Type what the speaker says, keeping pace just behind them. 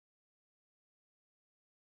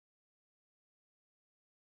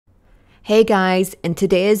Hey guys, in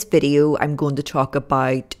today's video I'm going to talk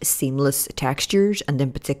about seamless textures and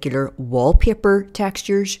in particular wallpaper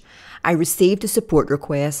textures. I received a support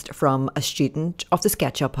request from a student of the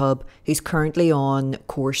SketchUp Hub who's currently on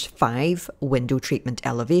course 5, Window Treatment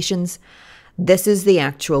Elevations. This is the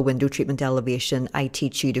actual window treatment elevation I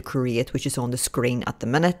teach you to create, which is on the screen at the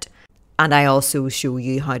minute. And I also show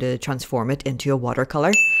you how to transform it into a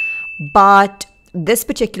watercolor. But this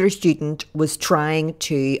particular student was trying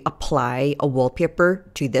to apply a wallpaper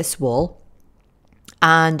to this wall,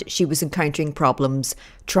 and she was encountering problems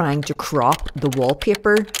trying to crop the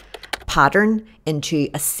wallpaper pattern into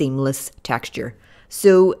a seamless texture.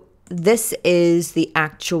 So this is the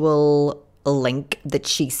actual link that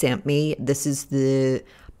she sent me. This is the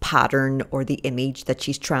pattern or the image that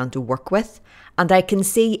she's trying to work with. And I can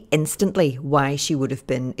see instantly why she would have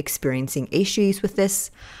been experiencing issues with this,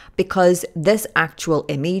 because this actual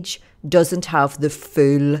image doesn't have the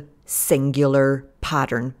full singular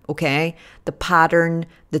pattern, okay? The pattern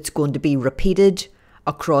that's going to be repeated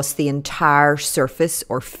across the entire surface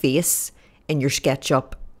or face in your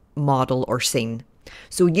SketchUp model or scene.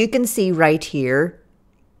 So you can see right here,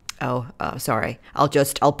 sorry,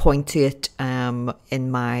 I'll point to it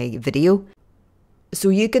in my video. So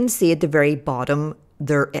you can see at the very bottom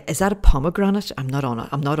there, is that a pomegranate? I'm not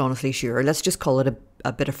honestly sure. Let's just call it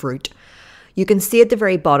a bit of fruit. You can see at the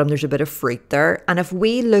very bottom there's a bit of fruit there, and if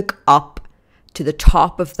we look up to the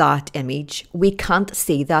top of that image, we can't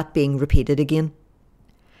see that being repeated again.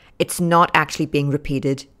 It's not actually being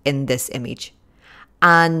repeated in this image,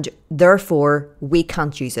 and therefore we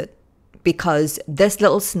can't use it, because this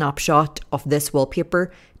little snapshot of this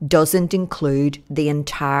wallpaper doesn't include the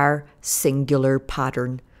entire singular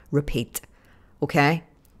pattern repeat. Okay?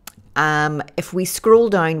 If we scroll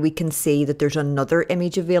down, we can see that there's another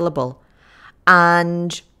image available.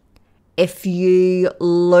 And if you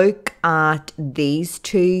look at these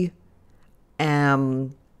two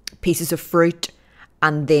pieces of fruit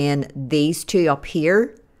and then these two up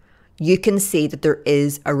here, you can see that there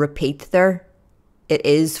is a repeat there. It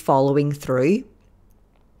is following through.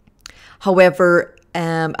 However,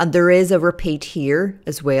 and there is a repeat here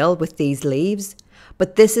as well with these leaves,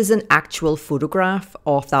 but this is an actual photograph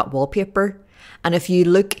of that wallpaper. And if you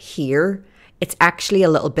look here, it's actually a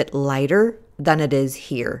little bit lighter than it is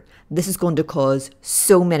here. This is going to cause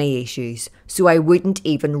so many issues. So I wouldn't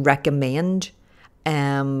even recommend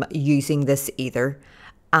using this either.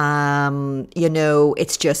 You know,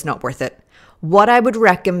 it's just not worth it. What I would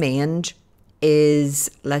recommend is,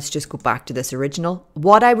 let's just go back to this original.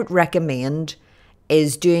 What I would recommend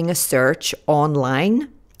is doing a search online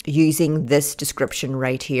using this description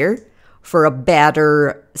right here for a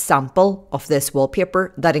better sample of this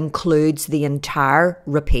wallpaper that includes the entire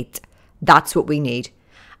repeat. That's what we need.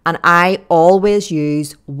 And I always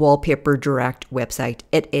use Wallpaper Direct website.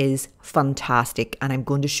 It is fantastic, and I'm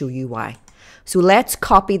going to show you why. So let's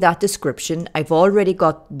copy that description. I've already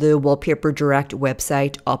got the Wallpaper Direct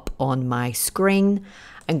website up on my screen.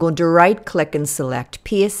 I'm going to right click and select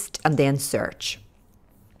paste and then search.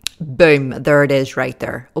 Boom, there it is right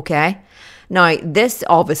there, okay? Now, this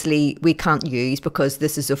obviously we can't use because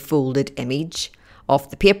this is a folded image of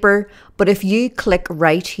the paper, but if you click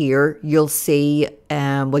right here, you'll see,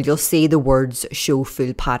 you'll see the words show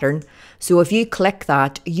full pattern. So if you click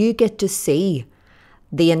that, you get to see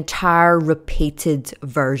the entire repeated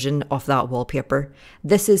version of that wallpaper.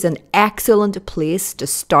 This is an excellent place to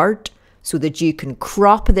start so that you can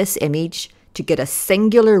crop this image to get a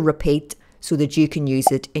singular repeat so that you can use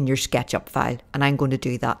it in your SketchUp file. And I'm going to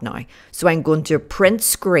do that now. So I'm going to print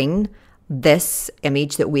screen this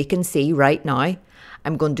image that we can see right now.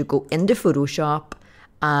 I'm going to go into Photoshop.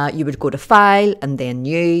 You would go to File and then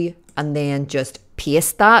New and then just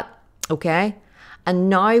paste that, okay? And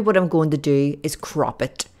now what I'm going to do is crop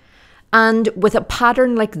it. And with a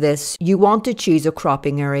pattern like this, you want to choose a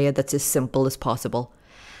cropping area that's as simple as possible.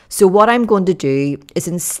 So what I'm going to do is,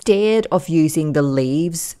 instead of using the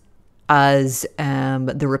leaves as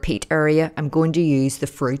the repeat area, I'm going to use the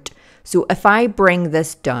fruit. So if I bring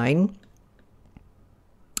this down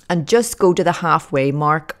and just go to the halfway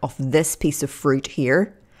mark of this piece of fruit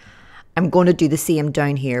here, I'm going to do the same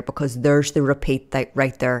down here because there's the repeat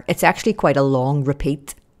right there. It's actually quite a long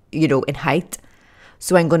repeat, you know, in height.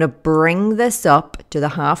 So I'm going to bring this up to the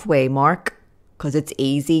halfway mark because it's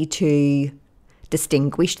easy to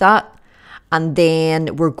distinguish that. And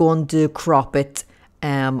then we're going to crop it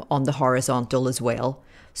on the horizontal as well.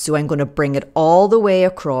 So I'm going to bring it all the way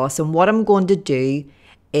across. And what I'm going to do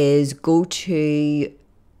is go to,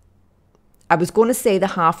 I was going to say the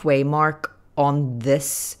halfway mark on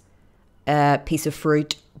this piece of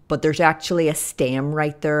fruit, but there's actually a stem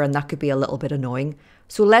right there, and that could be a little bit annoying.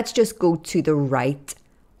 So let's just go to the right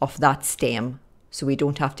of that stem so we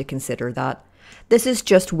don't have to consider that. This is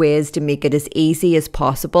just ways to make it as easy as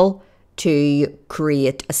possible to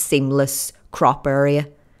create a seamless crop area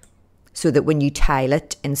so that when you tile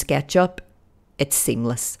it in SketchUp, it's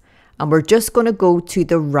seamless. And we're just going to go to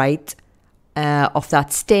the right of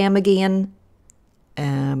that stem again.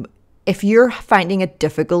 If you're finding it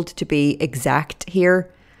difficult to be exact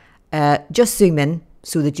here, just zoom in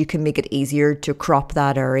so that you can make it easier to crop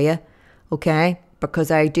that area, okay? Because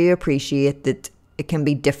I do appreciate that it can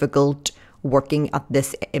be difficult working at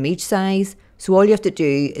this image size. So all you have to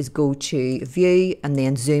do is go to View and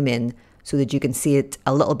then zoom in so that you can see it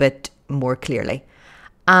a little bit more clearly.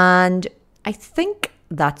 And I think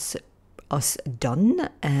that's us done.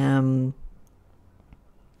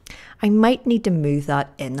 I might need to move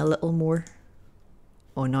that in a little more.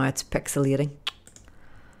 Oh, now it's pixelating.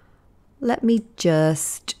 Let me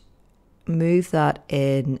just move that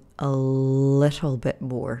in a little bit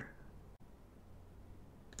more.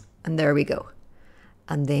 And there we go.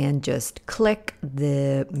 And then just click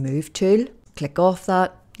the move tool, click off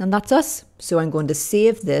that, and that's us. So I'm going to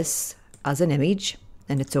save this as an image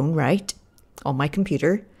in its own right on my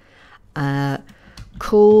computer.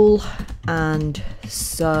 Cool and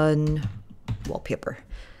sun wallpaper.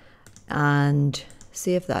 And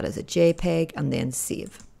save that as a JPEG and then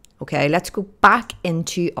save. Okay, let's go back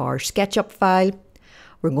into our SketchUp file.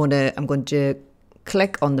 I'm going to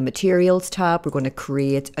click on the materials tab. We're going to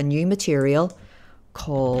create a new material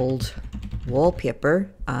called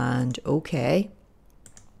wallpaper and okay.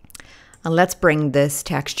 And let's bring this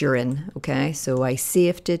texture in. Okay, so I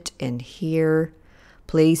saved it in here.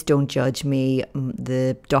 Please don't judge me.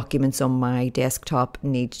 The documents on my desktop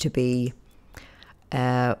need to be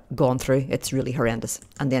gone through. It's really horrendous.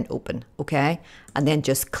 And then open, okay? And then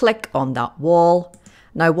just click on that wall.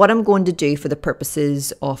 Now what I'm going to do for the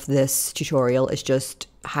purposes of this tutorial is just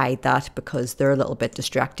hide that because they're a little bit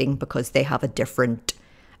distracting because they have a different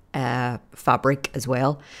fabric as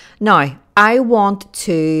well. Now I want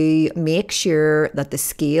to make sure that the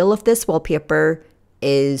scale of this wallpaper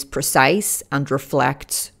is precise and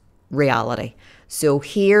reflects reality. So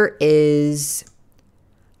here is,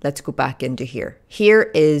 let's go back into here. Here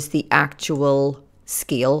is the actual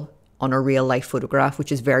scale on a real life photograph,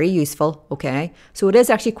 which is very useful, okay? So it is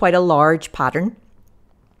actually quite a large pattern.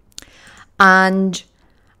 And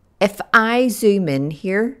if I zoom in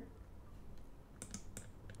here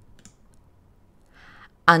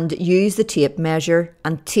and use the tape measure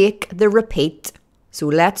and take the repeat, so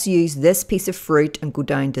let's use this piece of fruit and go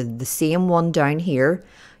down to the same one down here,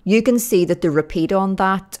 you can see that the repeat on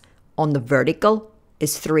that, on the vertical,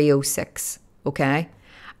 is 306, okay?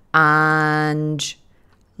 And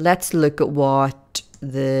let's look at what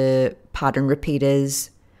the pattern repeat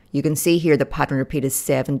is. You can see here the pattern repeat is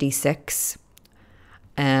 76.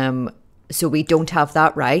 So we don't have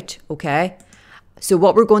that right, okay? So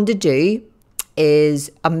what we're going to do is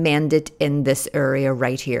amend it in this area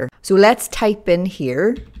right here. So let's type in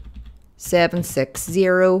here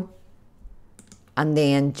 760 and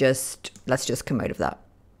then let's just come out of that.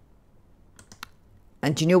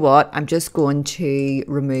 And you know what? I'm just going to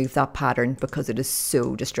remove that pattern because it is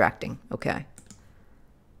so distracting, okay?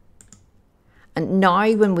 And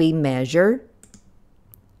now when we measure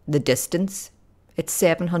the distance, it's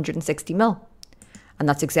 760 mil. And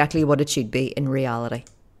that's exactly what it should be in reality.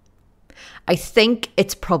 I think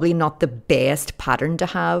it's probably not the best pattern to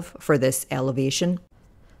have for this elevation.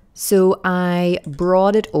 So I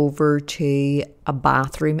brought it over to a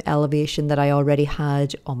bathroom elevation that I already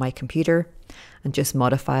had on my computer and just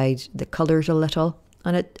modified the colors a little.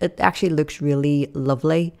 And it actually looks really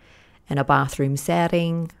lovely in a bathroom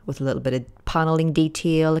setting with a little bit of paneling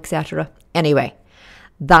detail, etc. Anyway,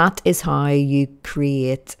 that is how you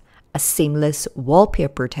create a seamless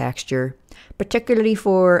wallpaper texture, particularly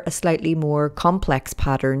for a slightly more complex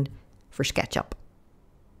pattern for SketchUp.